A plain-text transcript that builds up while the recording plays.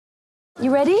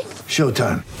You ready?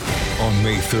 Showtime. On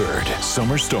May 3rd,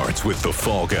 summer starts with The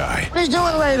Fall Guy. Let's do it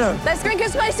later. Let's drink a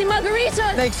spicy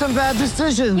margarita. Make some bad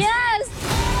decisions. Yes.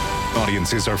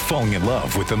 Audiences are falling in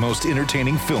love with the most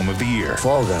entertaining film of the year.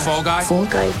 Fall Guy. Fall Guy? Fall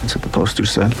Guy. That's what the poster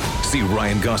said. See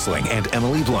Ryan Gosling and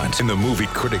Emily Blunt in the movie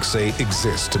critics say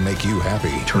exists to make you happy.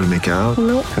 Trying to make it out?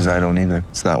 Nope. Because I don't either.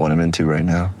 It's not what I'm into right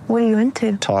now. What are you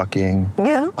into? Talking.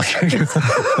 Yeah.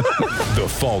 The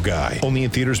Fall Guy. Only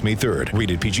in theaters May 3rd.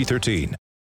 Rated PG-13.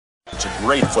 It's a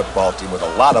great football team with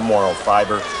a lot of moral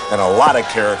fiber and a lot of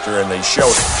character, and they showed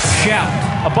it. Shout,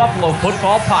 a Buffalo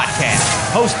football podcast,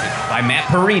 hosted by Matt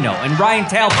Perino and Ryan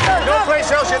Talbot. No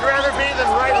place else you'd rather be than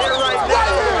right here, right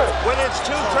now. When it's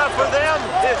too tough for them,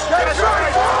 it's just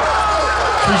right.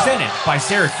 Presented by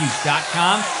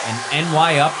Syracuse.com and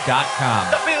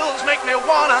NYUp.com. The Bills make me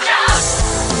wanna.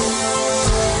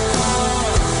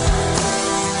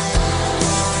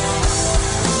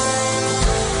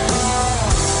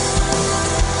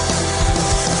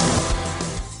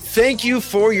 Thank you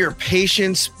for your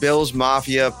patience, Bills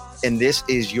Mafia, and this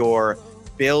is your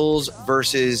Bills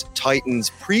versus Titans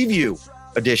preview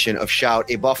edition of Shout,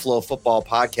 a Buffalo football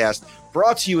podcast,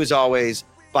 brought to you as always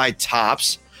by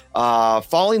Tops.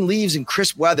 Falling leaves and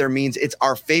crisp weather means it's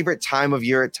our favorite time of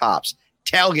year at Tops.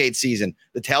 Tailgate season.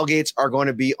 The tailgates are going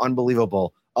to be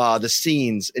unbelievable. The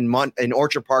scenes in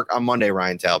Orchard Park on Monday,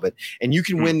 Ryan Talbot, and you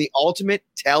can win the ultimate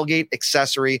tailgate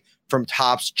accessory from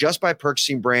Tops just by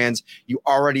purchasing brands you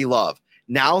already love.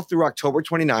 Now through October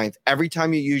 29th, every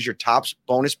time you use your Tops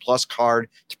Bonus Plus card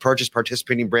to purchase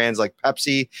participating brands like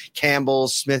Pepsi,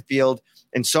 Campbell's, Smithfield,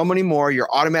 and so many more,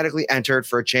 you're automatically entered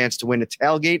for a chance to win a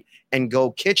tailgate and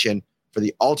go kitchen for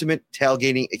the ultimate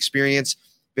tailgating experience.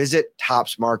 Visit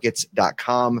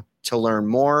topsmarkets.com to learn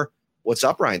more. What's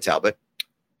up, Ryan Talbot?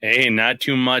 Hey, not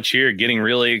too much here. Getting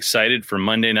really excited for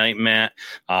Monday night, Matt.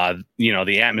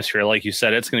 The atmosphere, like you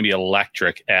said, it's going to be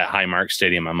electric at Highmark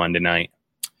Stadium on Monday night.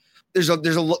 There's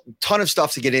a ton of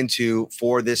stuff to get into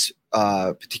for this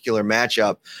particular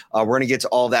matchup. We're going to get to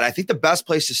all that. I think the best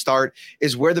place to start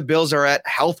is where the Bills are at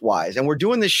health-wise. And we're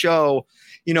doing this show,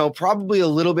 probably a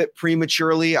little bit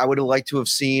prematurely. I would have liked to have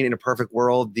seen in a perfect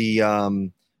world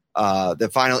the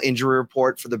final injury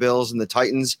report for the Bills and the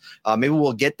Titans. Maybe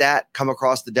we'll get that come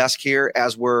across the desk here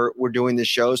as we're doing this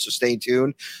show, so stay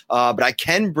tuned. But I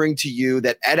can bring to you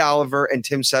that Ed Oliver and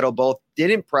Tim Settle both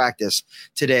didn't practice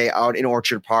today out in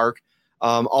Orchard Park.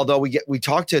 Although we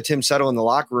talked to Tim Settle in the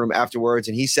locker room afterwards,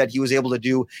 and he said he was able to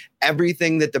do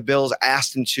everything that the Bills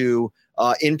asked him to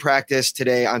in practice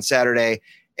today on Saturday,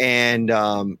 and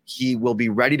he will be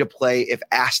ready to play if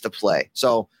asked to play.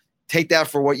 So take that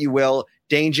for what you will.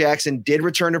 Dane Jackson did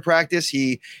return to practice.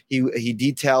 He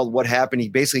detailed what happened. He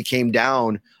basically came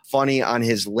down funny on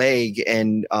his leg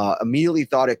and immediately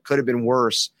thought it could have been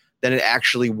worse than it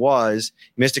actually was.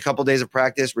 Missed a couple days of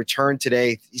practice, returned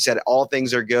today. He said all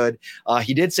things are good.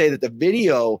 He did say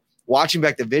that watching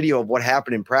back the video of what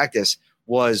happened in practice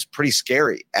was pretty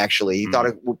scary, actually. He thought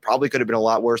it probably could have been a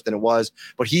lot worse than it was.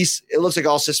 But it looks like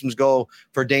all systems go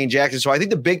for Dane Jackson. So I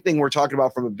think the big thing we're talking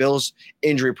about from a Bills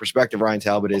injury perspective, Ryan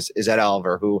Talbot, is Ed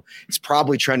Oliver, who is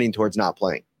probably trending towards not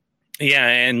playing. Yeah,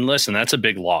 and listen, that's a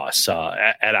big loss.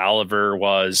 Ed Oliver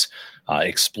was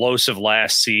explosive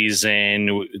last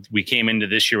season. We came into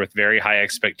this year with very high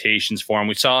expectations for him.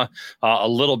 We saw a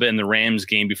little bit in the Rams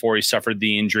game before he suffered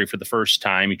the injury for the first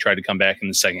time. He tried to come back in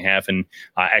the second half and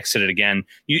exited again.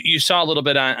 You saw a little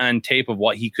bit on tape of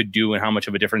what he could do and how much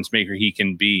of a difference maker he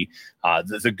can be.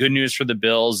 The good news for the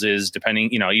Bills is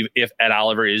if Ed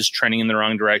Oliver is trending in the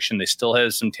wrong direction, they still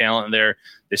have some talent there.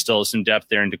 They still have some depth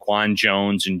there in DaQuan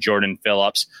Jones and Jordan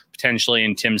Phillips, potentially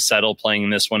in Tim Settle playing in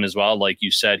this one as well. Like you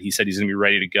said, he said he's going to be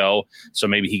ready to go. So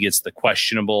maybe he gets the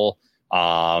questionable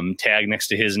tag next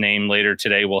to his name later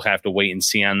today. We'll have to wait and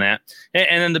see on that.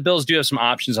 And then the Bills do have some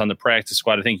options on the practice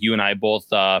squad. I think you and I both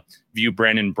view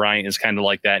Brandon Bryant as kind of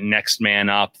like that next man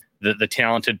up, the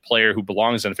talented player who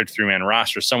belongs on a 53-man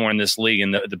roster somewhere in this league,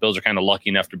 and the Bills are kind of lucky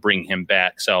enough to bring him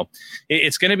back. So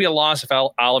it's going to be a loss if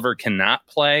Oliver cannot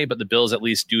play, but the Bills at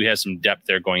least do have some depth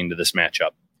there going into this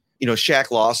matchup. Shaq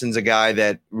Lawson's a guy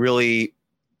that really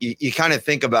you kind of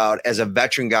think about as a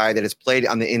veteran guy that has played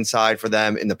on the inside for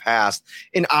them in the past,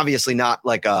 and obviously not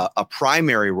like a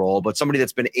primary role, but somebody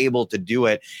that's been able to do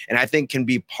it. And I think can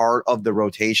be part of the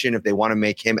rotation if they want to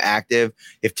make him active.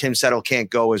 If Tim Settle can't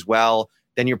go as well,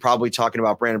 then you're probably talking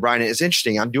about Brandon Bryant. It's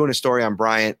interesting. I'm doing a story on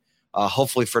Bryant,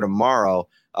 hopefully for tomorrow.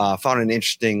 Found an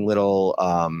interesting little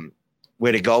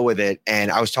way to go with it. And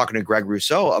I was talking to Greg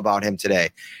Rousseau about him today.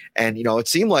 And, it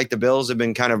seemed like the Bills have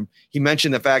been he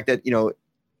mentioned the fact that,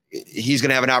 he's going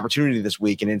to have an opportunity this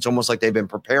week. And it's almost like they've been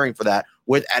preparing for that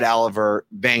with Ed Oliver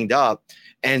banged up.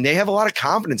 And they have a lot of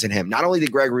confidence in him. Not only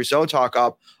did Greg Rousseau talk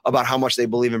up about how much they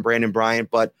believe in Brandon Bryant,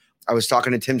 but I was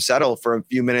talking to Tim Settle for a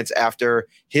few minutes after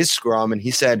his scrum, and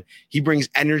he said he brings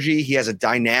energy. He has a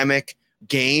dynamic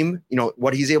game. You know,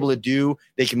 what he's able to do,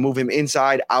 they can move him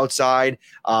inside, outside.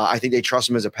 I think they trust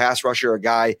him as a pass rusher, a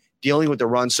guy dealing with the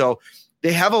run. So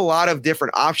they have a lot of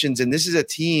different options, and this is a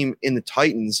team in the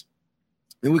Titans,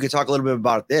 maybe we could talk a little bit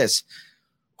about this,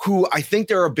 who I think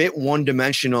they're a bit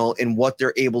one-dimensional in what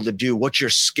they're able to do, what you're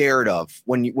scared of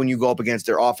when you go up against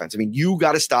their offense. I mean, you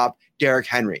got to stop Derrick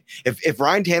Henry. If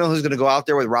Ryan Tannehill is going to go out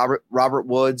there with Robert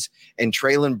Woods and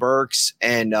Treylon Burks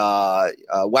and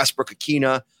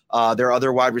Westbrook-Ikhine, their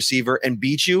other wide receiver, and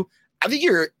beat you, I think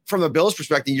you're, from a Bills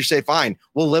perspective, you say, fine,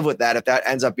 we'll live with that if that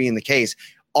ends up being the case.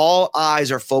 All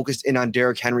eyes are focused in on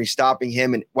Derrick Henry, stopping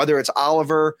him, and whether it's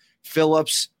Oliver,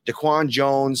 Phillips, Daquan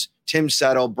Jones, Tim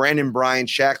Settle, Brandon Bryant,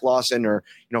 Shaq Lawson, or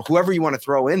whoever you want to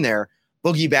throw in there.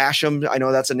 Boogie Basham, I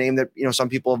know that's a name that some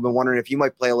people have been wondering if he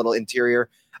might play a little interior.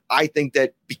 I think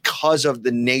that because of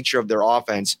the nature of their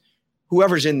offense,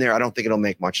 whoever's in there, I don't think it'll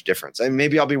make much difference. And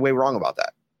maybe I'll be way wrong about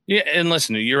that. Yeah, and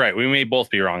listen, you're right. We may both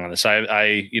be wrong on this.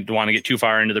 I don't want to get too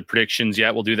far into the predictions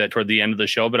yet. We'll do that toward the end of the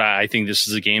show. But I think this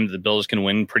is a game that the Bills can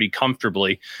win pretty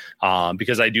comfortably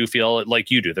because I do feel like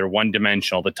you do. They're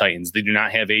one-dimensional, the Titans. They do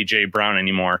not have A.J. Brown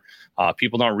anymore.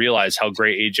 People don't realize how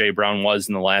great A.J. Brown was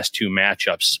in the last two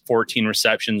matchups. 14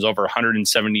 receptions, over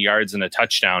 170 yards and a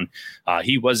touchdown.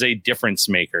 He was a difference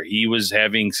maker. He was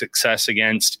having success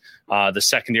against the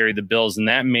secondary of the Bills, and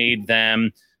that made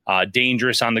them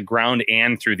dangerous on the ground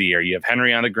and through the air. You have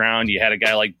Henry on the ground. You had a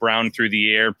guy like Brown through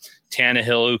the air.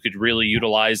 Tannehill, who could really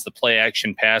utilize the play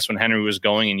action pass when Henry was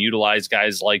going and utilize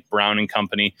guys like Brown and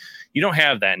company. You don't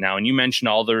have that now. And you mentioned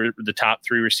all the top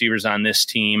three receivers on this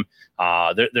team.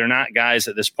 They're not guys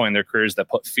at this point in their careers that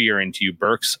put fear into you.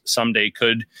 Burks someday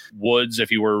could. Woods, if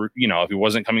he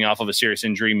wasn't coming off of a serious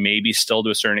injury, maybe still to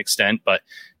a certain extent. But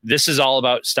this is all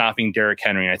about stopping Derrick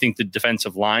Henry. And I think the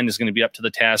defensive line is going to be up to the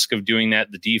task of doing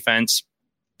that. The defense,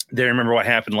 they remember what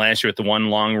happened last year with the one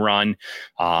long run.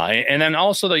 And then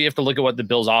also, though, you have to look at what the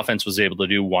Bills offense was able to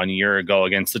do 1 year ago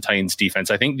against the Titans defense.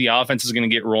 I think the offense is going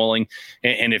to get rolling.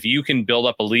 And if you can build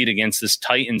up a lead against this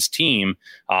Titans team,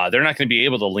 they're not going to be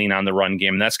able to lean on the run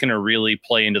game. And that's going to really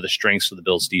play into the strengths of the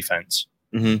Bills defense.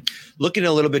 Mm-hmm. Looking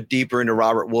a little bit deeper into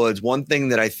Robert Woods, one thing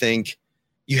that I think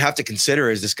you have to consider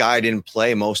is this guy didn't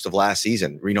play most of last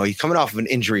season. He's coming off of an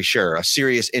injury, sure, a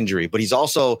serious injury, but he's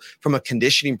also, from a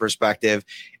conditioning perspective,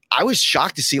 I was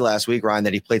shocked to see last week, Ryan,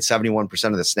 that he played 71%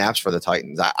 of the snaps for the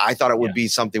Titans. I thought it would be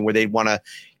something where they'd want to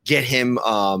get him,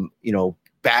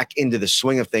 back into the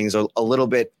swing of things a little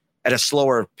bit at a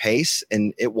slower pace.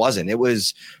 And it wasn't. It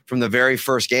was from the very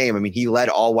first game. I mean, he led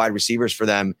all wide receivers for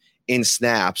them in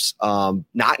snaps,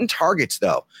 not in targets,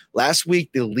 though. Last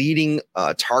week, the leading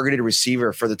targeted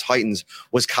receiver for the Titans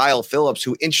was Kyle Phillips,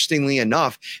 who, interestingly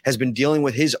enough, has been dealing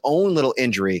with his own little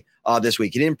injury this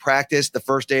week. He didn't practice the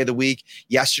first day of the week.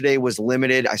 Yesterday was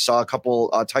limited. I saw a couple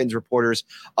Titans reporters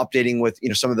updating with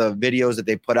some of the videos that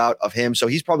they put out of him. So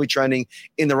he's probably trending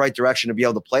in the right direction to be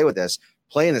able to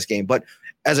play in this game. But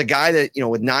as a guy that,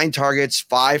 with 9 targets,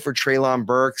 5 for Treylon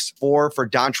Burks, 4 for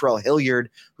Dontrell Hilliard,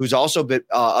 who's also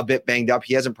a bit banged up.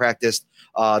 He hasn't practiced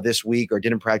this week, or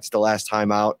didn't practice the last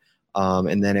time out.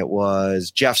 And then it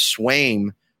was Jeff Swaim.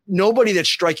 Nobody that's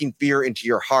striking fear into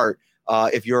your heart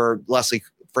if you're Leslie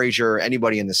Frazier or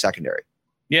anybody in the secondary.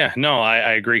 Yeah, no,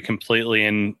 I agree completely.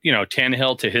 And,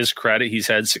 Tannehill, to his credit, he's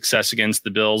had success against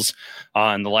the Bills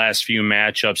in the last few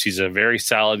matchups. He's a very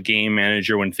solid game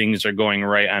manager when things are going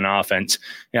right on offense.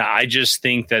 Yeah, I just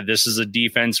think that this is a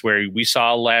defense where we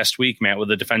saw last week, Matt, with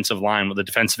the defensive line, what the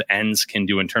defensive ends can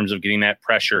do in terms of getting that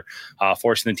pressure,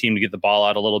 forcing the team to get the ball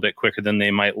out a little bit quicker than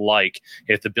they might like.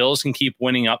 If the Bills can keep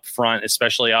winning up front,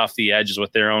 especially off the edges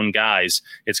with their own guys,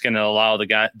 it's going to allow the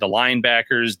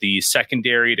linebackers, the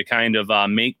secondary to kind of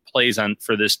make plays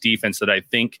for this defense that I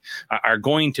think are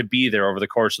going to be there over the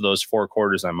course of those 4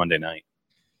 quarters on Monday night.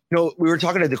 We were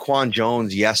talking to Daquan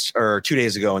Jones 2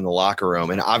 days ago in the locker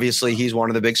room, and obviously he's one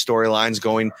of the big storylines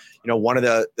going, one of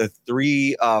the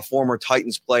 3 former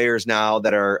Titans players now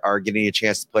that are getting a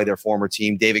chance to play their former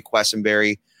team. David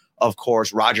Quessenberry, of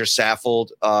course, Roger Saffold,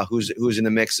 who's in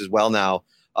the mix as well now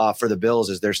for the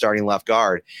Bills as their starting left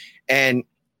guard. And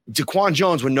Daquan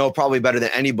Jones would know probably better than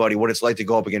anybody what it's like to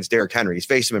go up against Derrick Henry. He's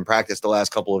faced him in practice the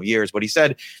last couple of years, but he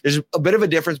said there's a bit of a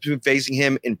difference between facing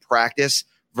him in practice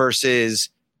versus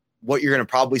what you're going to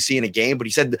probably see in a game. But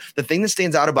he said the thing that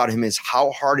stands out about him is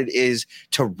how hard it is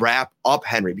to wrap up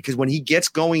Henry, because when he gets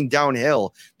going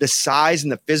downhill, the size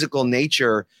and the physical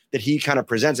nature that he kind of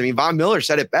presents. I mean, Von Miller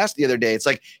said it best the other day. It's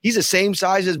like he's the same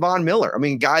size as Von Miller. I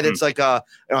mean, guy that's like a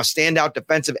standout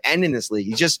defensive end in this league.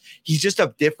 He's just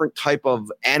a different type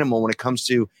of animal when it comes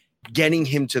to getting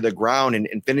him to the ground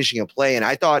and finishing a play. And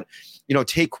I thought,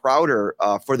 Tate Crowder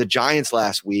for the Giants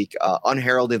last week,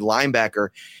 unheralded linebacker,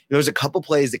 there was a couple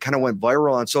plays that kind of went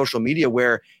viral on social media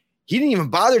where he didn't even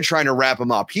bother trying to wrap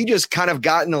him up. He just kind of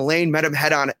got in the lane, met him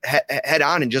head on,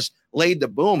 and just laid the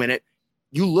boom in it.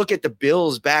 You look at the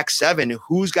Bills back seven,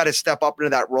 who's got to step up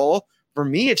into that role? For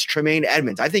me, it's Tremaine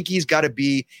Edmonds. I think he's got to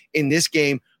be in this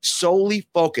game solely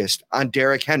focused on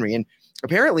Derrick Henry. And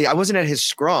apparently I wasn't at his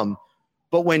scrum,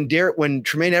 but when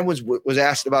Tremaine Edmonds was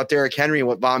asked about Derrick Henry and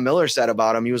what Von Miller said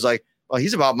about him, he was like, well,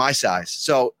 he's about my size.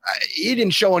 So he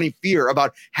didn't show any fear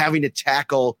about having to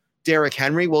tackle Derrick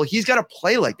Henry. Well, he's got to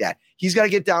play like that. He's got to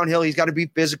get downhill. He's got to be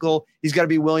physical. He's got to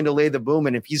be willing to lay the boom.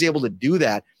 And if he's able to do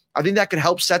that, I think that could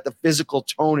help set the physical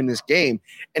tone in this game.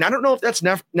 And I don't know if that's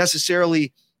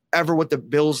necessarily ever what the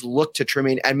Bills look to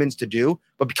Tremaine Edmonds to do,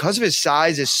 but because of his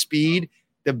size, his speed,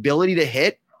 the ability to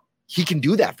hit, he can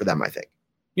do that for them, I think.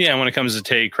 Yeah, when it comes to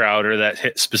Tate Crowder, that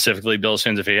hit specifically Bills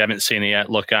fans, if you haven't seen it yet,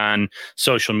 look on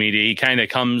social media. He kind of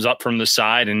comes up from the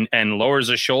side and lowers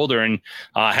his shoulder, and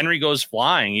Henry goes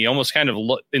flying. He almost kind of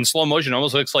in slow motion,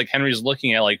 almost looks like Henry's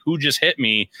looking at like, who just hit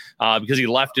me, because he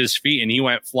left his feet and he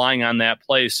went flying on that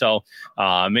play. So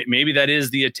maybe that is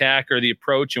the attack or the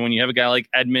approach. And when you have a guy like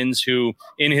Edmonds, who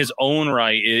in his own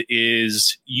right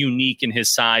is unique in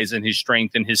his size and his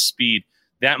strength and his speed,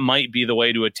 that might be the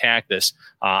way to attack this.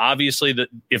 Obviously,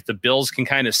 if the Bills can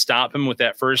kind of stop him with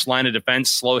that first line of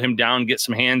defense, slow him down, get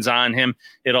some hands on him,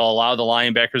 it'll allow the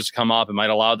linebackers to come up. It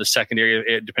might allow the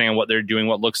secondary, depending on what they're doing,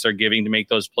 what looks they're giving, to make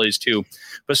those plays too.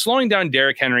 But slowing down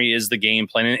Derrick Henry is the game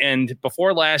plan. And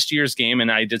before last year's game,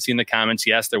 and I did see in the comments,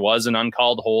 yes, there was an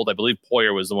uncalled hold. I believe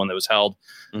Poyer was the one that was held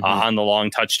on the long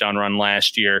touchdown run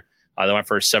last year. They went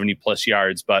for 70-plus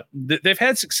yards, but they've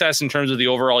had success in terms of the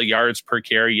overall yards per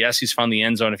carry. Yes, he's found the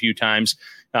end zone a few times.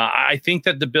 I think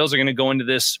that the Bills are going to go into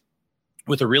this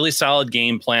with a really solid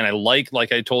game plan. I like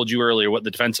I told you earlier, what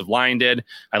the defensive line did.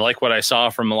 I like what I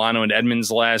saw from Milano and Edmonds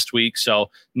last week.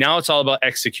 So now it's all about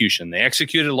execution. They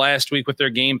executed last week with their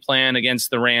game plan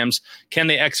against the Rams. Can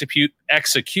they execute,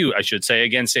 I should say,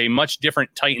 against a much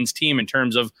different Titans team in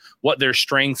terms of what their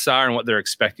strengths are and what they're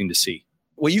expecting to see?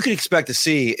 What you can expect to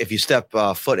see if you step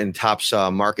foot in Topps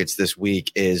markets this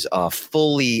week is a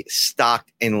fully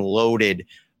stocked and loaded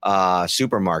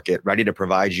supermarket ready to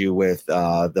provide you with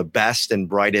the best and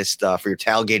brightest for your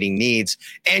tailgating needs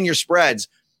and your spreads.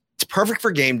 It's perfect for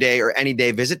game day or any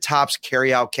day. Visit Topps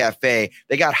Carryout Cafe.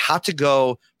 They got hot to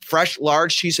go, fresh,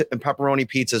 large cheese and pepperoni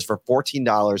pizzas for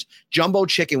 $14, jumbo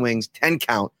chicken wings, 10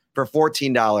 count for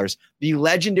 $14, the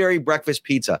legendary breakfast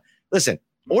pizza. Listen,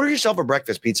 order yourself a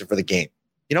breakfast pizza for the game.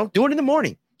 Do it in the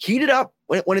morning. Heat it up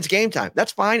when it's game time.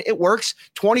 That's fine. It works.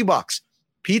 $20.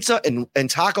 Pizza and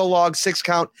taco log, 6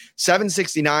 count,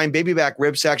 $7.69. Baby back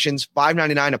rib sections,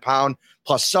 $5.99 a pound,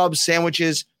 plus subs,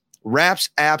 sandwiches, wraps,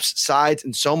 apps, sides,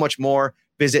 and so much more.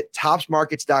 Visit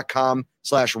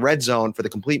topsmarkets.com/redzone for the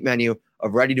complete menu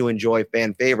of ready-to-enjoy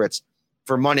fan favorites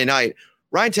for Monday night.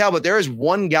 Ryan Talbot, there is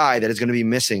one guy that is going to be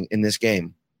missing in this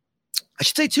game. I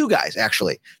should say two guys,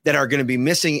 actually, that are going to be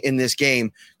missing in this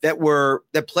game that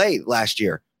played last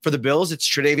year. For the Bills, it's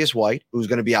Tre'Davious White, who's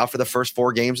going to be out for the first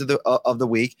 4 games of the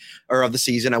week or of the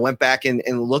season. I went back and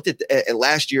looked at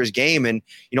last year's game, and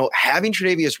having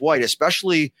Tre'Davious White,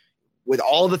 especially with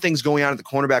all the things going on at the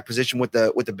cornerback position with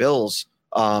the Bills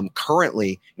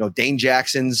currently, Dane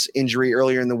Jackson's injury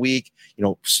earlier in the week,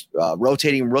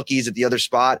 rotating rookies at the other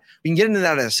spot. We can get into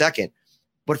that in a second.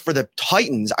 But for the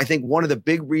Titans, I think one of the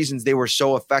big reasons they were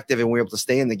so effective and were able to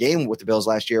stay in the game with the Bills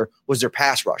last year was their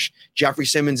pass rush. Jeffrey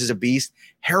Simmons is a beast.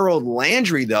 Harold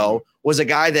Landry, though, was a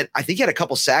guy that I think had a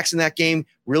couple sacks in that game,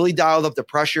 really dialed up the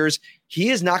pressures.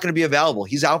 He is not going to be available.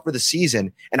 He's out for the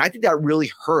season. And I think that really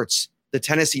hurts the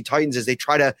Tennessee Titans as they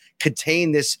try to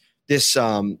contain this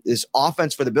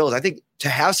offense for the Bills. I think to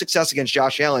have success against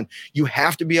Josh Allen, you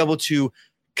have to be able to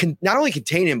not only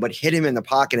contain him, but hit him in the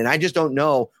pocket. And I just don't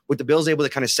know, with the Bills able to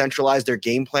kind of centralize their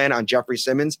game plan on Jeffrey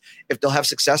Simmons, if they'll have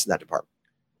success in that department.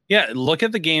 Yeah, look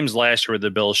at the games last year where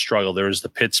the Bills struggled. There was the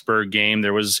Pittsburgh game.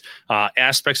 There was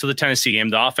aspects of the Tennessee game.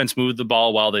 The offense moved the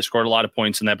ball well. They scored a lot of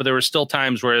points in that, but there were still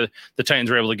times where the Titans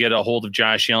were able to get a hold of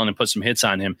Josh Allen and put some hits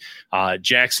on him.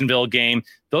 Jacksonville game,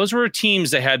 those were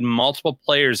teams that had multiple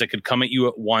players that could come at you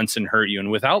at once and hurt you.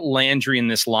 And without Landry in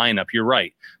this lineup, you're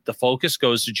right. The focus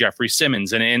goes to Jeffrey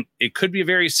Simmons. And it could be a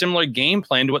very similar game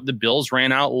plan to what the Bills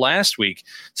ran out last week,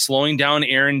 slowing down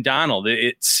Aaron Donald.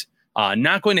 It's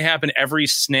not going to happen every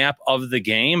snap of the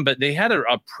game, but they had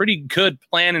a pretty good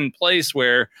plan in place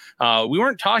where we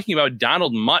weren't talking about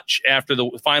Donald much after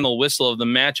the final whistle of the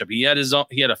matchup. He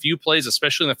had a few plays,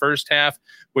 especially in the first half,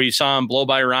 where you saw him blow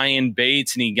by Ryan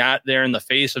Bates and he got there in the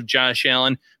face of Josh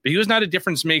Allen, but he was not a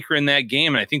difference maker in that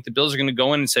game. And I think the Bills are going to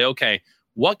go in and say, okay,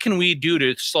 what can we do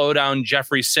to slow down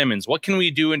Jeffrey Simmons? What can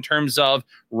we do in terms of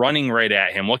running right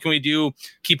at him? What can we do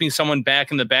keeping someone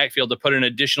back in the backfield to put an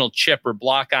additional chip or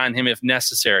block on him if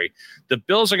necessary? The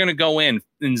Bills are going to go in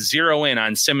and zero in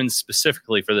on Simmons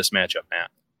specifically for this matchup,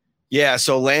 Matt. Yeah,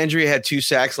 so Landry had 2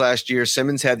 sacks last year.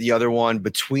 Simmons had the other one.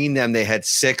 Between them, they had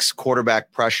 6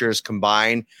 quarterback pressures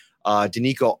combined.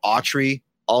 Danico Autry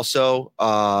also,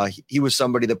 he was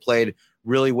somebody that played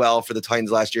really well for the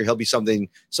Titans last year. He'll be somebody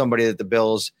that the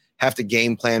Bills have to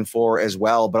game plan for as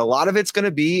well. But a lot of it's going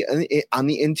to be on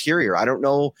the interior. I don't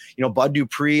know, Bud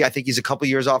Dupree, I think he's a couple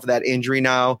years off of that injury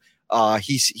now.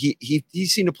 He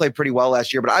seemed to play pretty well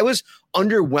last year, but I was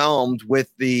underwhelmed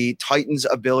with the Titans'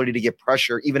 ability to get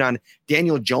pressure even on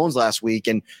Daniel Jones last week.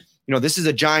 And, this is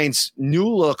a Giants new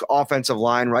look offensive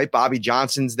line, right? Bobby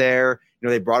Johnson's there.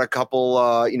 They brought a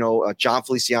couple, John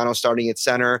Feliciano starting at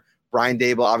center. Brian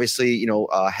Dable, obviously,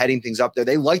 heading things up there.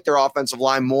 They like their offensive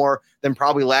line more than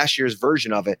probably last year's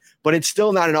version of it, but it's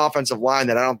still not an offensive line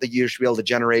that I don't think you should be able to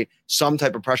generate some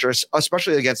type of pressure,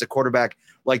 especially against a quarterback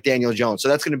like Daniel Jones. So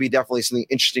that's going to be definitely something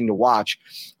interesting to watch.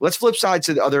 Let's flip side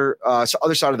to the other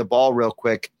side of the ball real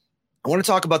quick. I want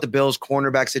to talk about the Bills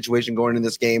cornerback situation going into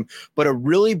this game, but a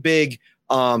really big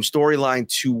storyline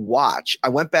to watch. I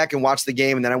went back and watched the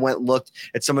game, and then I went and looked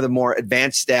at some of the more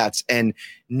advanced stats. And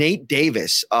Nate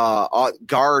Davis,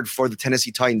 guard for the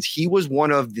Tennessee Titans, he was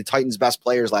one of the Titans' best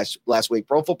players last week.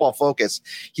 Pro Football Focus,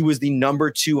 he was the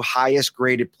number 2 highest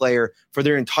graded player for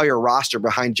their entire roster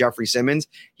behind Jeffrey Simmons.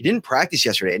 He didn't practice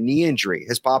yesterday. A knee injury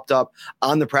has popped up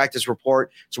on the practice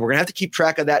report. So we're going to have to keep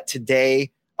track of that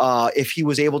today. If he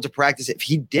was able to practice, if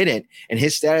he didn't, and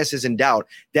his status is in doubt,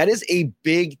 that is a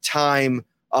big time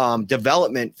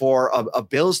development for a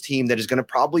Bills team that is going to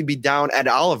probably be down at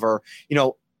Oliver.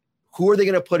 Who are they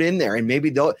going to put in there? And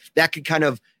maybe that could kind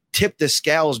of tip the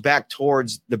scales back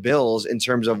towards the Bills in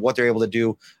terms of what they're able to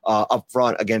do up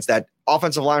front against that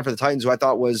offensive line for the Titans, who I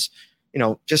thought was,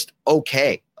 just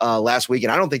okay last week.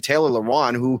 And I don't think Taylor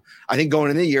Lewan, who I think going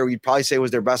into the year, you'd probably say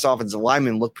was their best offensive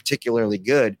lineman, looked particularly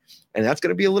good. And that's going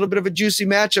to be a little bit of a juicy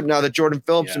matchup now that Jordan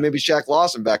Phillips and maybe Shaq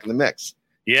Lawson back in the mix.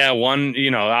 Yeah,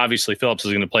 obviously Phillips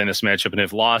is going to play in this matchup. And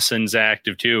if Lawson's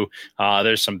active too,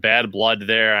 there's some bad blood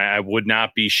there. I would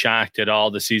not be shocked at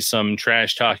all to see some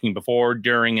trash talking before,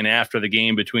 during, and after the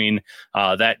game between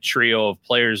that trio of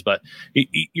players. But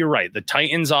you're right. The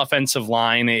Titans offensive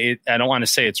line, I don't want to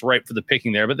say it's ripe for the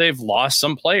picking there, but they've lost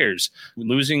some players.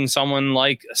 Losing someone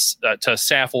like to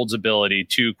Saffold's ability,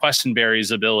 to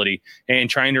Questenberry's ability, and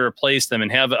trying to replace them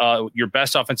and have your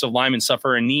best offensive lineman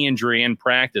suffer a knee injury in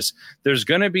practice. There's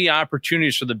going to be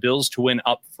opportunities for the Bills to win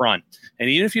up front. And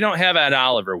even if you don't have Ed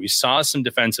Oliver, we saw some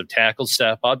defensive tackles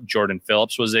step up. Jordan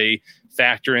Phillips was a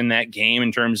factor in that game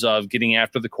in terms of getting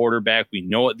after the quarterback. We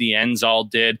know what the ends all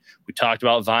did. We talked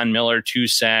about Von Miller, 2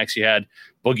 sacks. You had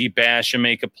Boogie Basham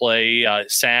make a play,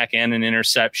 sack and an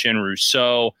interception.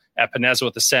 Rousseau, Epineza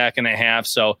with a sack and a half.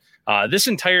 So this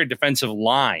entire defensive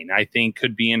line, I think,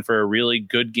 could be in for a really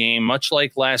good game, much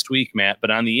like last week, Matt.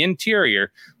 But on the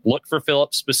interior, look for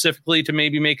Phillips specifically to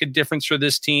maybe make a difference for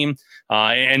this team.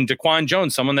 And Daquan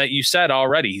Jones, someone that you said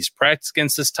already, he's practiced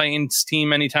against this Titans team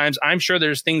many times. I'm sure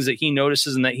there's things that he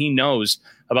notices and that he knows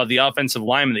about the offensive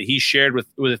lineman that he shared with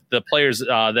the players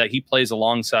that he plays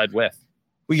alongside with.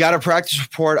 We got a practice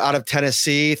report out of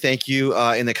Tennessee. Thank you.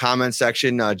 In the comments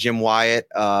section, Jim Wyatt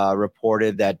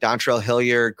reported that Dontrell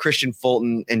Hilliard, Christian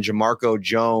Fulton, and Jamarco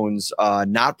Jones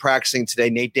not practicing today.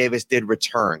 Nate Davis did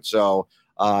return. So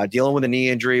dealing with a knee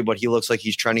injury, but he looks like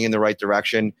he's trending in the right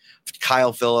direction.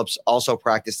 Kyle Phillips also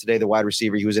practiced today, the wide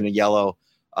receiver. He was in a yellow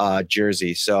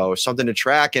jersey. So something to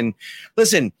track. And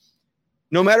listen,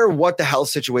 no matter what the health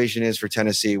situation is for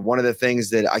Tennessee, one of the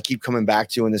things that I keep coming back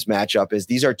to in this matchup is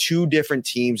these are 2 different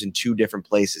teams in 2 different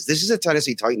places. This is a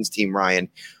Tennessee Titans team, Ryan,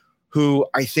 who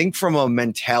I think from a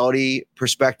mentality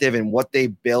perspective and what they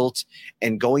built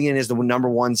and going in as the number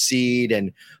 1 seed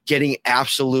and getting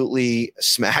absolutely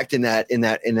smacked in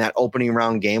that opening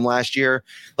round game last year,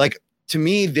 like, to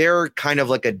me, they're kind of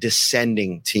like a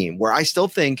descending team where I still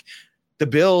think the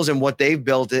Bills and what they've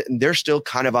built, they're still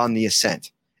kind of on the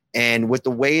ascent. And with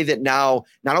the way that now,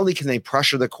 not only can they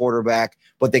pressure the quarterback,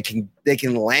 but they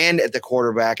can land at the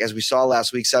quarterback, as we saw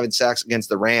last week, 7 sacks against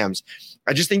the Rams.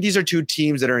 I just think these are two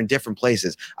teams that are in different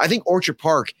places. I think Orchard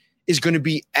Park is going to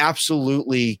be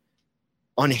absolutely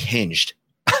unhinged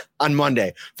on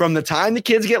Monday. From the time the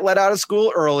kids get let out of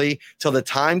school early till the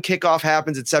time kickoff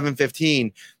happens at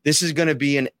 7:15, this is going to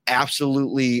be an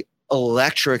absolutely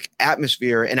electric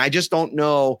atmosphere. And I just don't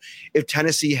know if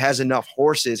Tennessee has enough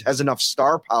horses, has enough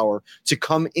star power to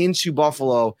come into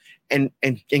Buffalo and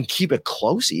keep it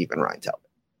close even, Ryan Talbot.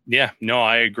 Yeah, no,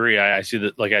 I agree. I see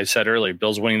that, like I said earlier,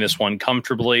 Bills winning this one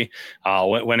comfortably.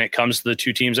 When it comes to the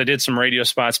two teams, I did some radio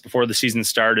spots before the season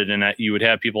started, and you would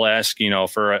have people ask,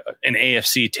 for an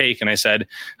AFC take. And I said,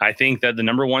 I think that the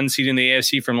number 1 seed in the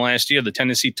AFC from last year, the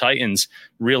Tennessee Titans,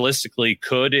 realistically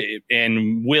could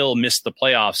and will miss the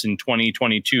playoffs in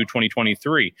 2022,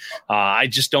 2023. I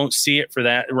just don't see it for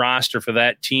that roster, for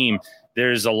that team.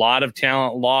 There's a lot of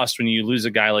talent lost when you lose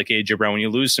a guy like A.J. Brown, when you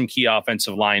lose some key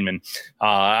offensive linemen.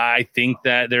 I think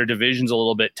that their division's a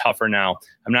little bit tougher now.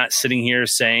 I'm not sitting here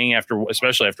saying,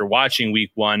 especially after watching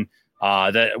week 1,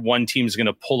 that one team's going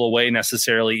to pull away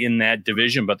necessarily in that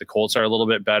division, but the Colts are a little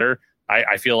bit better.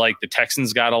 I feel like the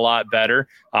Texans got a lot better.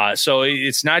 So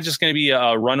it's not just going to be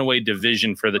a runaway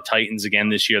division for the Titans again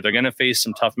this year. They're going to face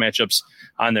some tough matchups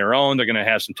on their own. They're going to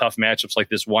have some tough matchups like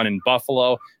this one in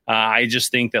Buffalo. I just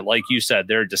think that, like you said,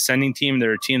 they're a descending team.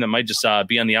 They're a team that might just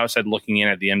be on the outside looking in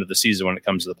at the end of the season when it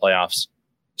comes to the playoffs.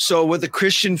 So with the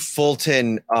Christian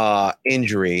Fulton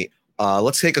injury,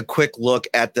 let's take a quick look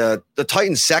at the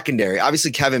Titans secondary.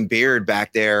 Obviously, Kevin Beard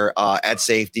back there at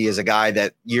safety is a guy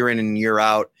that year in and year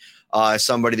out,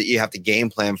 somebody that you have to game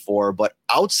plan for. But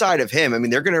outside of him, I mean,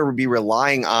 they're going to be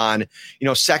relying on,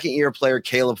 second-year player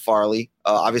Caleb Farley,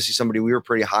 obviously somebody we were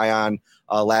pretty high on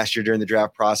last year during the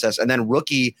draft process, and then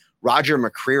rookie Roger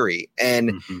McCreary.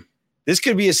 And this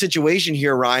could be a situation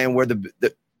here, Ryan, where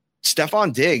the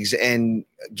Stephon Diggs and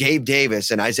Gabe Davis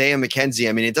and Isaiah McKenzie,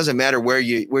 I mean, it doesn't matter where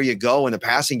you go in the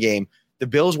passing game. The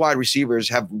Bills wide receivers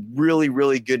have really,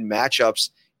 really good matchups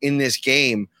in this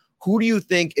game. Who do you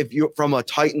think, if you're from a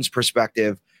Titans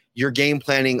perspective, your game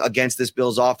planning against this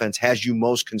Bills offense has you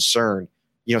most concerned,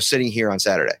 sitting here on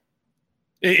Saturday?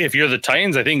 If you're the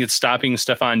Titans, I think it's stopping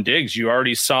Stephon Diggs. You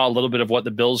already saw a little bit of what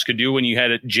the Bills could do when you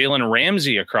had Jalen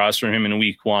Ramsey across from him in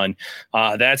week 1.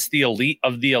 That's the elite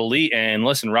of the elite. And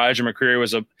listen, Roger McCreary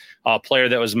was a player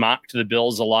that was mocked to the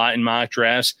Bills a lot in mock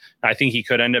drafts. I think he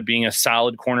could end up being a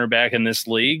solid cornerback in this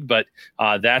league, but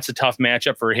that's a tough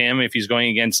matchup for him if he's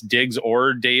going against Diggs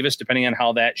or Davis, depending on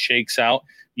how that shakes out.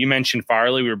 You mentioned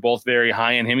Farley. We were both very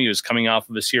high on him. He was coming off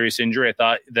of a serious injury. I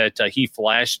thought that he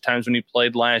flashed times when he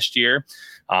played last year.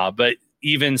 But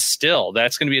even still,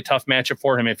 that's going to be a tough matchup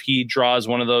for him if he draws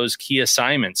one of those key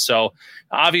assignments. So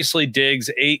obviously Diggs,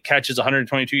 8 catches,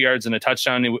 122 yards and a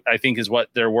touchdown, I think is what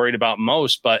they're worried about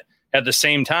most. But at the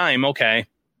same time, okay,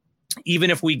 even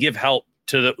if we give help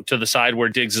to the side where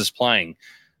Diggs is playing,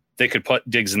 they could put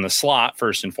Diggs in the slot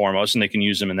first and foremost, and they can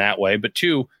use him in that way. But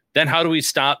 2, then how do we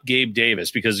stop Gabe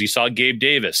Davis? Because you saw Gabe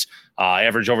Davis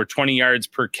average over 20 yards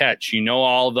per catch.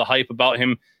 All the hype about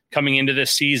him coming into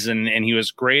this season, and he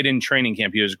was great in training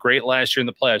camp. He was great last year in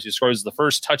the playoffs. He scores the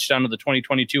first touchdown of the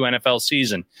 2022 NFL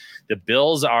season. The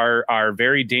Bills are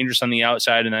very dangerous on the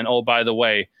outside. And then, oh, by the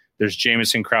way, there's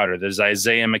Jamison Crowder. There's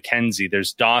Isaiah McKenzie.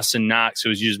 There's Dawson Knox, who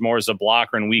was used more as a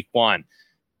blocker in week 1.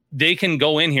 They can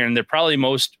go in here, and they're probably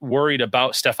most worried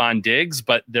about Stephon Diggs,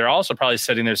 but they're also probably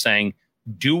sitting there saying,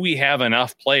 do we have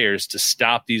enough players to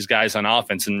stop these guys on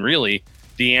offense? And really,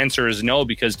 the answer is no,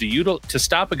 because to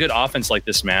stop a good offense like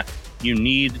this, Matt, you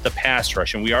need the pass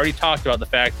rush. And we already talked about the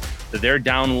fact that they're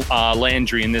down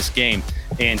Landry in this game,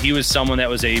 and he was someone that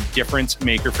was a difference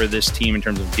maker for this team in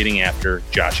terms of getting after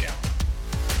Josh Allen.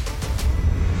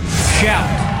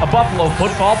 Shout, a Buffalo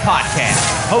football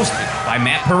podcast, hosted by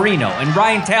Matt Perino and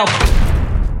Ryan Talbot.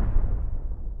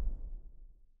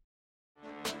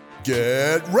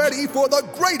 Get ready for the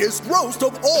greatest roast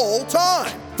of all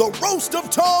time, the Roast of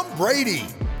Tom Brady,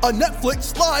 a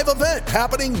Netflix live event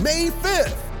happening May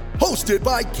 5th. Hosted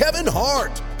by Kevin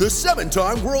Hart, the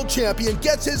 7-time world champion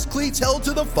gets his cleats held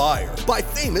to the fire by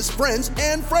famous friends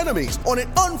and frenemies on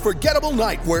an unforgettable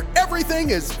night where everything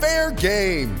is fair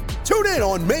game. Tune in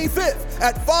on May 5th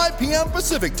at 5 p.m.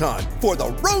 Pacific time for the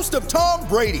Roast of Tom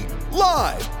Brady,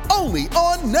 live only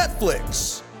on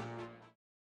Netflix.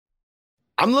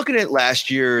 I'm looking at last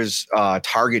year's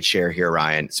target share here,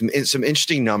 Ryan. Some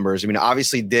interesting numbers. I mean,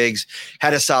 obviously Diggs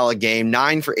had a solid game,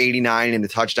 9 for 89 in the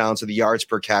touchdown, so the yards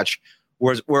per catch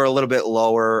were a little bit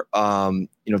lower.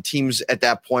 Teams at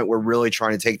that point were really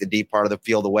trying to take the deep part of the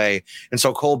field away. And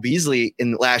so Cole Beasley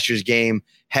in last year's game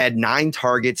had 9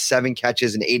 targets, 7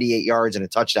 catches, and 88 yards and a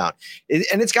touchdown.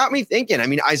 And it's got me thinking. I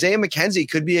mean, Isaiah McKenzie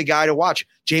could be a guy to watch.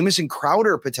 Jamison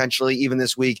Crowder potentially even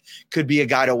this week could be a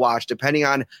guy to watch, depending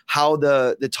on how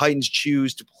the Titans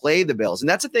choose to play the Bills. And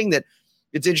that's the thing that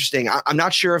it's interesting. I'm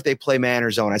not sure if they play man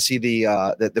or zone. I see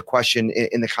the question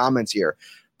in the comments here.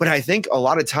 But I think a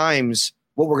lot of times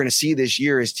what we're going to see this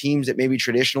year is teams that maybe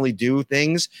traditionally do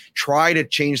things, try to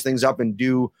change things up and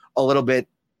do a little bit,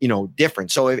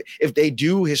 different. So if they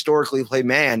do historically play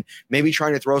man, maybe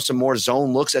trying to throw some more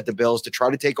zone looks at the Bills to try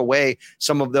to take away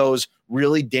some of those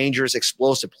really dangerous,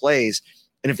 explosive plays.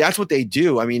 And if that's what they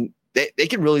do, I mean, they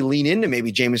can really lean into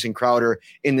maybe Jamison Crowder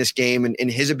in this game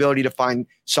and his ability to find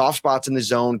soft spots in the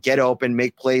zone, get open,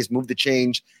 make plays, move the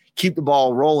change, keep the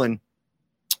ball rolling.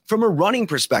 From a running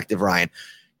perspective, Ryan,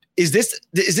 is this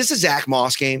a Zach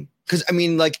Moss game? Because, I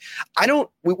mean,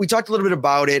 we talked a little bit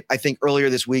about it, I think, earlier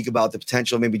this week about the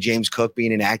potential of maybe James Cook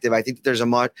being inactive. I think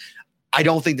that I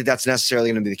don't think that that's necessarily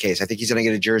going to be the case. I think he's going to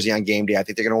get a jersey on game day. I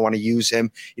think they're going to want to use him,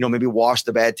 maybe wash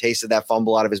the bad taste of that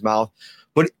fumble out of his mouth.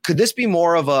 But could this be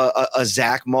more of a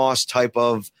Zach Moss type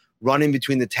of run in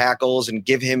between the tackles and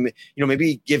give him,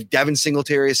 maybe give Devin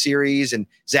Singletary a series and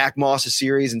Zach Moss a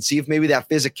series and see if maybe that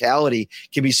physicality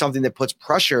can be something that puts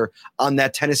pressure on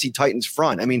that Tennessee Titans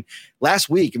front? I mean,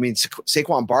 last week,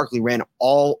 Saquon Barkley ran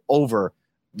all over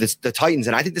the Titans.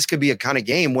 And I think this could be a kind of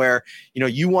game where,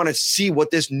 you want to see what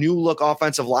this new look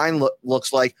offensive line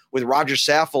looks like with Roger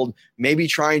Saffold, maybe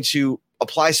trying to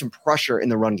apply some pressure in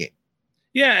the run game.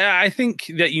 Yeah, I think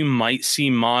that you might see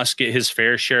Moss get his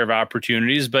fair share of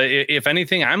opportunities, but if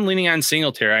anything, I'm leaning on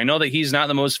Singletary. I know that he's not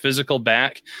the most physical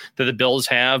back that the Bills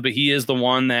have, but he is the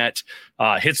one that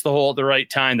hits the hole at the right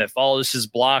time, that follows his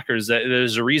blockers. That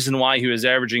there's a reason why he was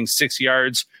averaging 6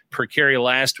 yards per carry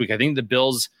last week. I think the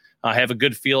Bills have a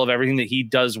good feel of everything that he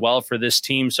does well for this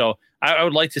team. So I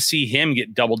would like to see him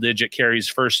get double-digit carries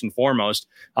first and foremost.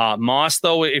 Moss,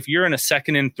 though, if you're in a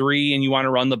 2nd and 3 and you want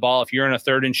to run the ball, if you're in a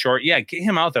 3rd and short, get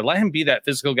him out there. Let him be that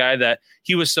physical guy that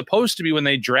he was supposed to be when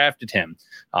they drafted him.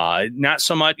 Not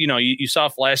so much, you saw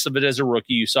flashes of it as a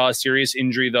rookie. You saw a serious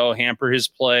injury, though, hamper his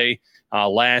play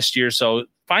last year. So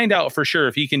find out for sure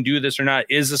if he can do this or not.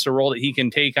 Is this a role that he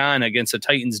can take on against the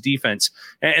Titans defense?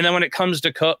 And then when it comes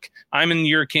to Cook, I'm in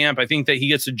your camp. I think that he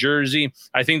gets a jersey.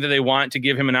 I think that they want to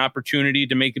give him an opportunity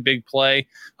to make a big play.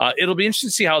 It'll be interesting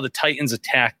to see how the Titans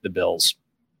attack the Bills.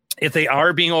 If they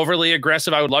are being overly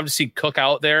aggressive, I would love to see Cook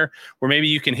out there where maybe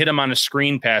you can hit him on a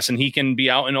screen pass and he can be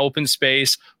out in open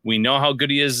space. We know how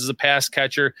good he is as a pass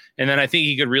catcher. And then I think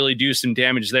he could really do some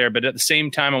damage there. But at the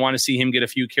same time, I want to see him get a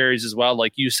few carries as well.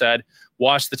 Like you said,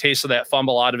 wash the taste of that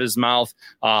fumble out of his mouth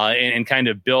and kind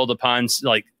of build upon,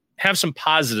 have some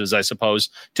positives, I suppose,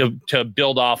 to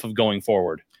build off of going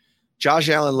forward. Josh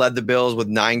Allen led the Bills with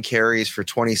 9 carries for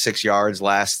 26 yards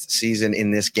last season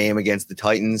in this game against the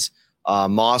Titans.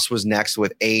 Moss was next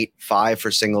with 8, 5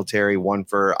 for Singletary, 1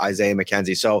 for Isaiah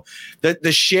McKenzie. So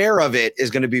the share of it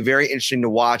is going to be very interesting to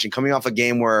watch. And coming off a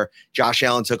game where Josh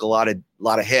Allen took a lot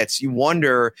of hits, you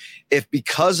wonder if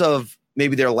because of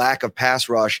maybe their lack of pass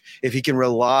rush, if he can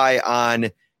rely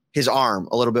on his arm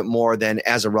a little bit more than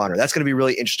as a runner. That's going to be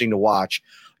really interesting to watch.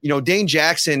 Dane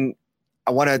Jackson,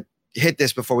 I want to hit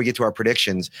this before we get to our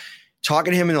predictions.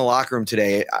 Talking to him in the locker room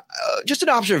today, just an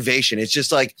observation. It's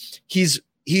just like he's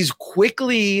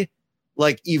quickly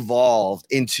evolved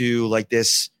into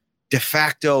this de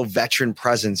facto veteran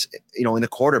presence, in the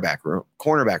cornerback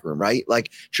room, right?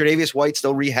 Tre'Davious White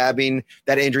still rehabbing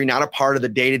that injury, not a part of the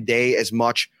day-to-day as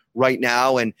much right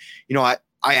now. And,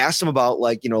 I asked him about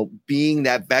being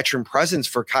that veteran presence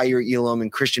for Kaiir Elam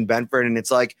and Christian Benford. And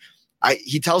it's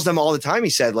he tells them all the time, he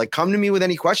said, come to me with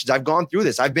any questions. I've gone through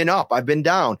this. I've been up, I've been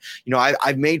down,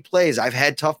 I've made plays. I've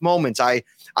had tough moments. I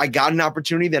got an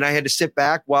opportunity, then I had to sit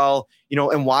back while,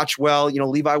 and watch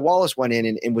Levi Wallace went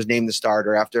in and was named the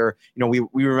starter after, we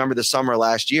remember the summer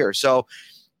last year. So,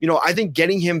 I think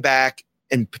getting him back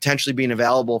and potentially being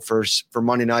available for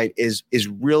Monday night is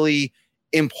really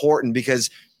important because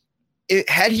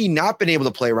had he not been able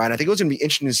to play, Ryan, I think it was going to be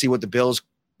interesting to see what the Bills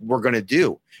were going to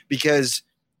do because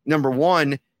number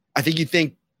one, I think you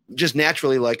think just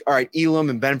naturally all right, Elam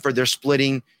and Benford, they're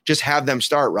splitting, just have them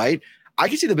start, right? I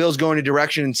can see the Bills going in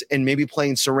directions and maybe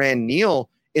playing Siran Neal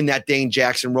in that Dane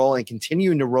Jackson role and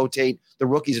continuing to rotate the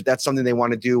rookies if that's something they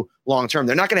want to do long term.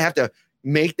 They're not going to have to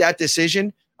make that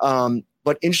decision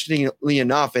but interestingly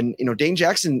enough, and Dane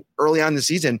Jackson early on in the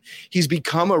season, he's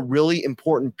become a really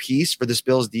important piece for this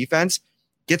Bills defense.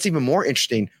 Gets even more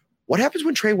interesting. What happens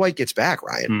when Trey White gets back,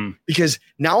 Ryan? Because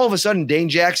now all of a sudden Dane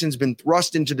Jackson's been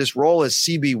thrust into this role as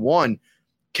CB1.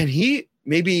 Can he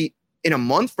maybe in a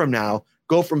month from now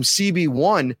go from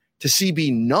CB1 to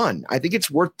CB none? I think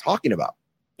it's worth talking about.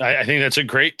 I think that's a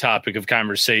great topic of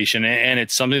conversation, and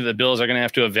it's something the Bills are going to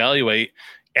have to evaluate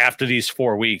after these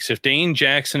 4 weeks. If Dane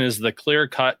Jackson is the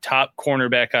clear-cut top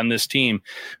cornerback on this team,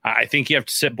 I think you have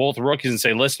to sit both rookies and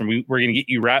say, listen, we're going to get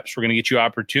you reps, we're going to get you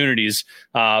opportunities,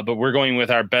 but we're going with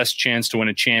our best chance to win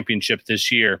a championship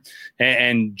this year.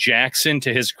 And Jackson,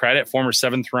 to his credit, former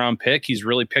 7th-round pick, he's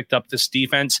really picked up this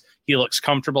defense. He looks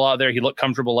comfortable out there. He looked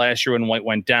comfortable last year when White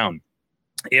went down.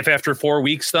 If after 4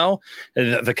 weeks, though,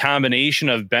 the combination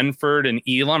of Benford and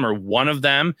Elam, or one of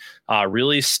them,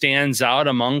 really stands out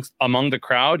among the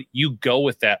crowd, you go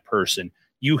with that person.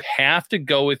 You have to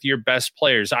go with your best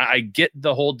players. I get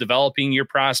the whole developing your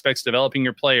prospects, developing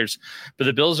your players, but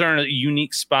the Bills are in a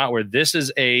unique spot where this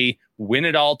is a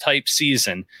win-it-all type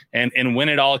season and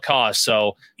win-at-all costs.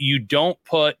 So you don't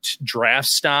put draft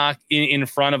stock in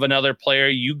front of another player.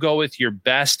 You go with your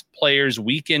best players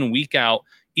week in, week out.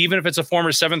 Even if it's a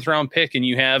former 7th-round pick and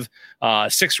you have a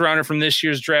 6th-rounder from this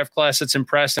year's draft class that's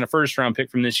impressed and a 1st-round pick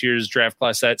from this year's draft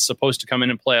class that's supposed to come in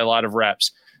and play a lot of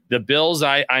reps. The Bills,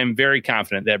 I'm very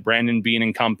confident that Brandon Beane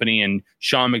and company and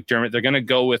Sean McDermott, they're going to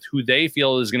go with who they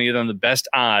feel is going to give them the best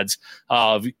odds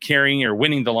of carrying or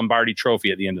winning the Lombardi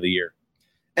Trophy at the end of the year.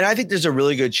 And I think there's a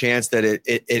really good chance that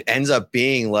it ends up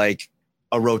being like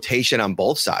a rotation on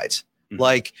both sides.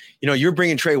 Like, you're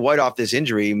bringing Trey White off this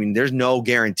injury. I mean, there's no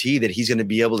guarantee that he's going to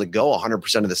be able to go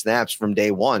 100% of the snaps from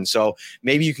day one. So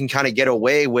maybe you can kind of get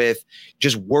away with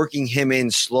just working him in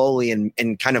slowly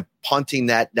and kind of punting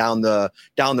that down the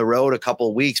road a couple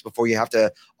of weeks before you have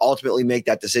to ultimately make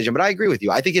that decision. But I agree with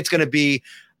you. I think it's going to be,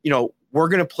 we're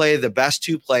going to play the best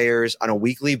 2 players on a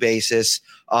weekly basis.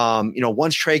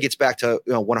 Once Trey gets back to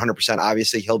 100%,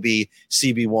 obviously he'll be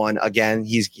CB1 again.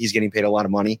 He's getting paid a lot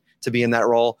of money to be in that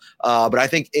role. But I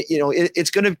think it's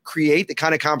going to create the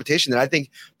kind of competition that I think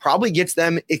probably gets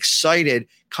them excited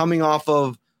coming off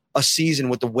of a season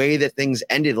with the way that things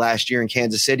ended last year in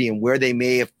Kansas City and where they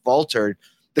may have faltered.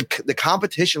 The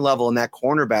competition level in that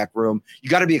cornerback room, you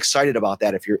got to be excited about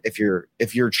that if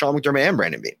you're Sean McDermott and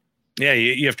Brandon Beane. Yeah,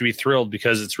 you have to be thrilled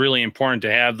because it's really important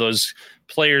to have those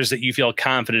players that you feel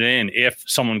confident in if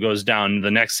someone goes down,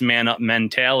 the next man up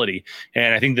mentality.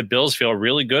 And I think the Bills feel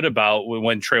really good about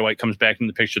when Trey White comes back in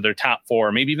the picture, their top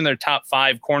 4, maybe even their top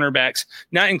 5 cornerbacks,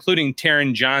 not including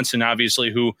Taron Johnson, obviously,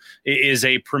 who is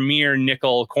a premier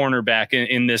nickel cornerback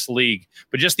in this league,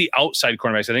 but just the outside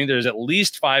cornerbacks. I think there's at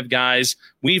least 5 guys.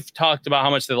 We've talked about how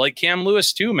much they like Cam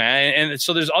Lewis too, man. And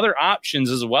so there's other options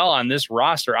as well on this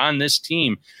roster, on this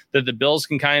team, that the Bills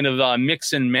can kind of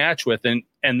mix and match with.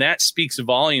 And that speaks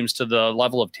volumes to the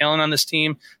level of talent on this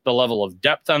team, the level of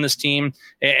depth on this team.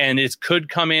 And it could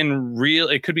come in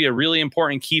it could be a really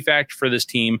important key factor for this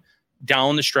team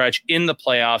down the stretch in the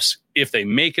playoffs if they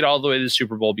make it all the way to the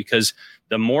Super Bowl, because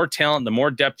the more talent, the more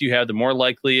depth you have, the more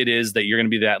likely it is that you're going to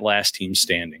be that last team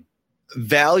standing.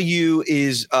 Value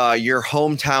is your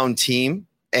hometown team,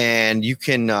 and you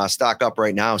can stock up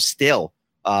right now still.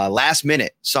 Last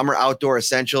minute summer outdoor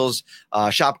essentials,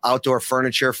 shop outdoor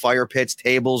furniture, fire pits,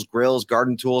 tables, grills,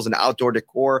 garden tools, and outdoor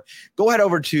decor. Go head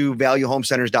over to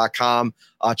valuehomecenters.com.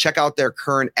 Check out their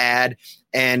current ad.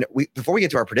 And before we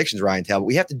get to our predictions, Ryan Talbot,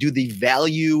 we have to do the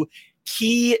value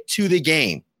key to the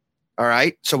game. All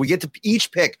right. So we get to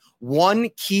each pick one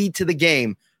key to the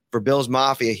game for Bills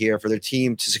Mafia here for their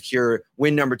team to secure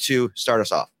win number 2. Start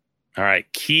us off. All right.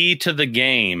 Key to the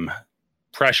game.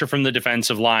 Pressure from the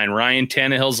defensive line. Ryan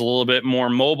Tannehill's a little bit more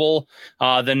mobile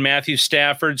than Matthew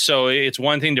Stafford, so it's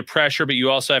one thing to pressure, but you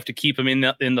also have to keep him in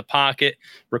the pocket,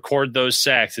 record those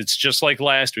sacks. It's just like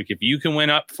last week. If you can win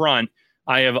up front,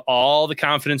 I have all the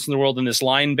confidence in the world in this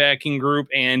linebacking group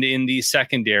and in the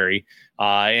secondary.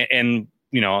 And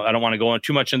I don't want to go on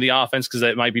too much on the offense because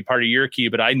that might be part of your key,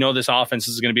 but I know this offense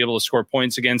is going to be able to score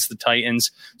points against the Titans.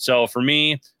 So for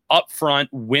me, up front,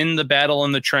 win the battle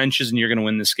in the trenches, and you're going to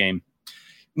win this game.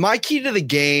 My key to the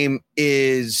game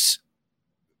is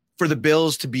for the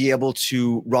Bills to be able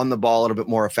to run the ball a little bit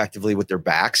more effectively with their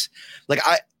backs. Like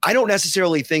I don't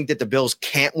necessarily think that the Bills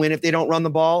can't win if they don't run the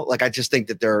ball. Like I just think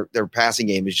that their passing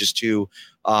game is just too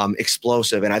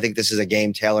explosive. And I think this is a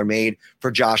game tailor-made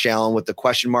for Josh Allen with the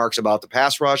question marks about the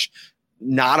pass rush.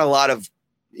 Not a lot of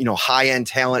high-end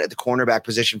talent at the cornerback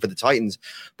position for the Titans.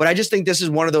 But I just think this is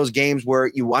one of those games where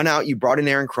you went out, you brought in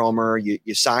Aaron Cromer,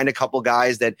 you signed a couple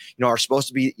guys that, are supposed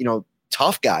to be,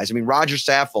 tough guys. I mean, Roger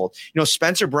Saffold,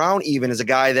 Spencer Brown even is a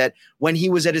guy that when he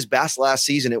was at his best last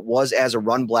season, it was as a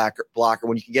run blocker.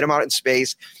 When you can get him out in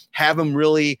space, have him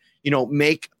really,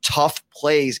 make tough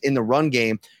plays in the run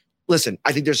game. Listen,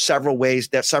 I think there's several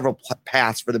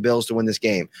paths for the Bills to win this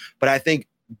game, but I think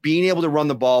being able to run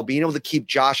the ball, being able to keep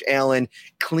Josh Allen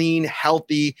clean,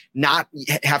 healthy, not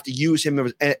have to use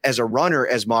him as a runner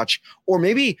as much, or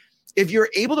maybe if you're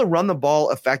able to run the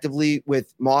ball effectively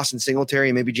with Moss and Singletary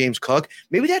and maybe James Cook,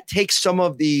 maybe that takes some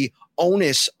of the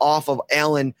onus off of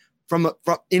Allen from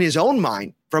in his own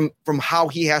mind, from how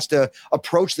he has to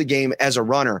approach the game as a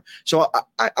runner. So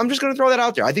I'm just going to throw that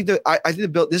out there. I think the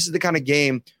Bills, this is the kind of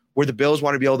game where the Bills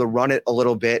want to be able to run it a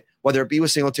little bit, whether it be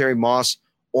with Singletary, Moss,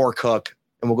 or Cook,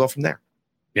 and we'll go from there.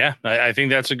 Yeah, I think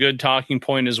that's a good talking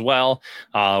point as well.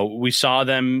 We saw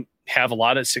them have a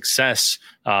lot of success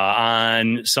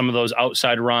on some of those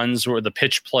outside runs or the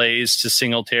pitch plays to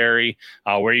Singletary,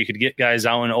 where you could get guys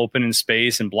out and open in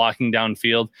space and blocking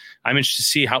downfield. I'm interested to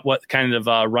see what kind of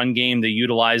run game they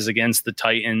utilize against the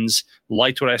Titans.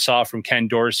 Liked what I saw from Ken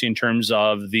Dorsey in terms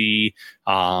of the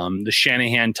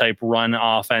Shanahan type run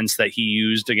offense that he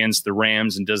used against the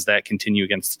Rams, and does that continue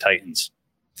against the Titans?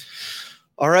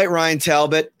 All right, Ryan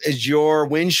Talbot, is your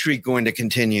win streak going to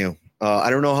continue?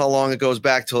 I don't know how long it goes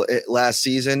back to last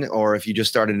season or if you just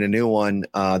started a new one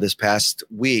this past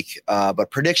week,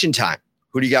 but prediction time.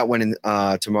 Who do you got winning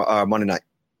tomorrow, Monday night?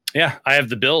 Yeah, I have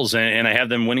the Bills, and I have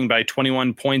them winning by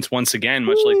 21 points once again,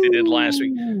 much like they did last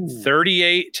week.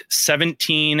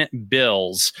 38-17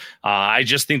 Bills. I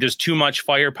just think there's too much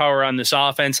firepower on this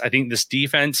offense. I think this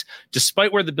defense,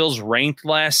 despite where the Bills ranked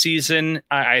last season,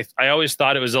 I always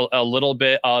thought it was a little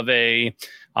bit of a,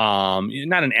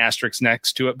 not an asterisk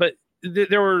next to it, but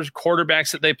there were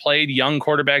quarterbacks that they played, young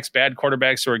quarterbacks, bad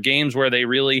quarterbacks, or games where they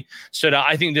really stood out.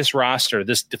 I think this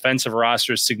defensive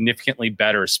roster is significantly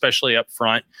better, especially up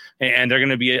front, and they're going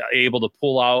to be able to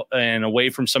pull out and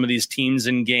away from some of these teams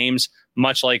in games,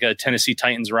 much like a Tennessee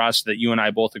Titans roster that you and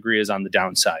I both agree is on the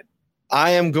downside.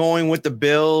 I am going with the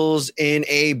Bills in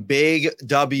a big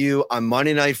W on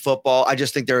Monday Night Football. I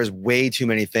just think there is way too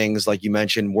many things, like you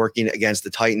mentioned, working against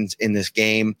the Titans in this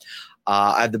game.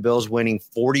 I have the Bills winning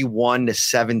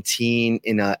 41-17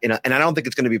 and I don't think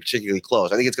it's going to be particularly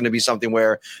close. I think it's going to be something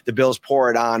where the Bills pour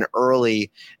it on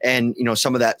early, and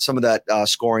some of that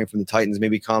scoring from the Titans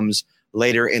maybe comes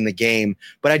later in the game.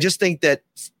 But I just think that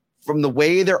from the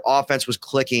way their offense was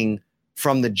clicking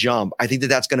from the jump, I think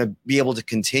that's going to be able to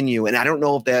continue. And I don't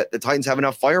know if the Titans have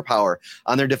enough firepower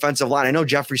on their defensive line. I know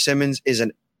Jeffrey Simmons is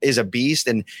a beast,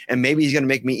 and maybe he's going to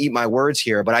make me eat my words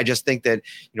here, but I just think that,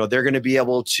 they're going to be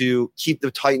able to keep the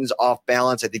Titans off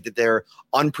balance. I think that they're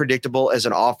unpredictable as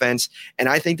an offense. And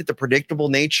I think that the predictable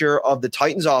nature of the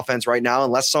Titans offense right now,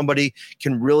 unless somebody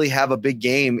can really have a big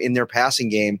game in their passing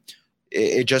game,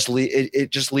 it just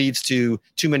leads to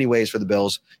too many ways for the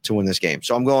Bills to win this game.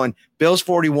 So I'm going Bills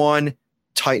 41,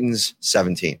 Titans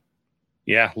 17.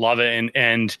 Yeah, love it.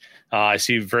 And I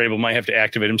see Vrabel might have to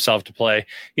activate himself to play.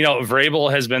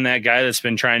 Vrabel has been that guy that's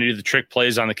been trying to do the trick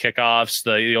plays on the kickoffs,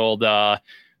 the old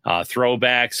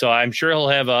throwback. So I'm sure he'll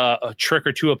have a trick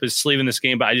or two up his sleeve in this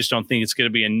game, but I just don't think it's going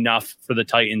to be enough for the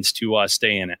Titans to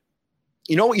stay in it.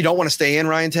 You know what you don't want to stay in,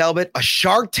 Ryan Talbot? A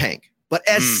Shark Tank. But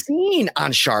as seen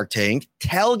on Shark Tank,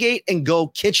 Tailgate and Go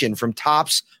Kitchen from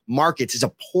Tops Markets is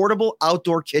a portable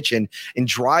outdoor kitchen and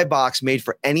dry box made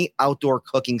for any outdoor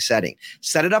cooking setting.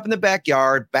 Set it up in the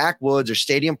backyard, backwoods, or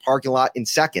stadium parking lot in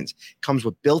seconds. Comes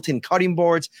with built-in cutting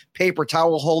boards, paper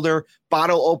towel holder,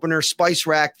 bottle opener, spice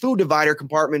rack, food divider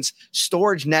compartments,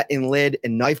 storage net and lid,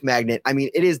 and knife magnet. I mean,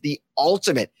 it is the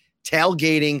ultimate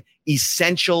tailgating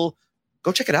essential.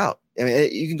 Go check it out. I mean,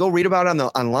 you can go read about it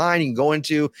online. You can go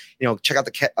into, check out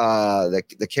the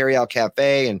Carryout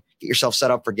Cafe and get yourself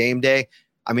set up for game day.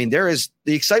 I mean, there is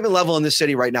the excitement level in this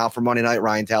city right now for Monday night,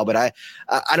 Ryan Talbot. I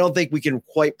don't think we can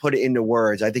quite put it into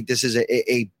words. I think this is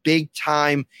a big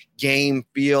time game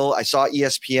feel. I saw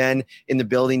ESPN in the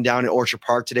building down in Orchard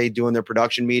Park today doing their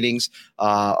production meetings.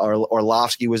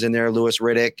 Orlovsky was in there, Louis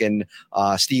Riddick and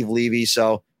Steve Levy.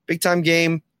 So big time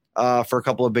game for a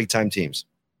couple of big time teams.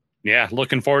 Yeah,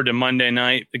 looking forward to Monday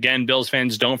night. Again, Bills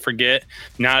fans, don't forget,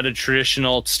 not a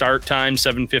traditional start time,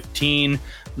 7:15.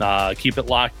 Keep it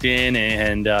locked in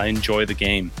and enjoy the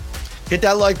game. Hit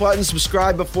that like button,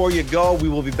 subscribe before you go. We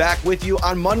will be back with you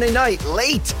on Monday night,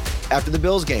 late after the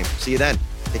Bills game. See you then.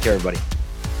 Take care, everybody.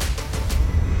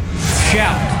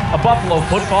 Shout, a Buffalo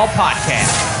football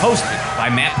podcast, hosted by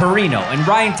Matt Parrino and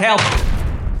Ryan Talbot.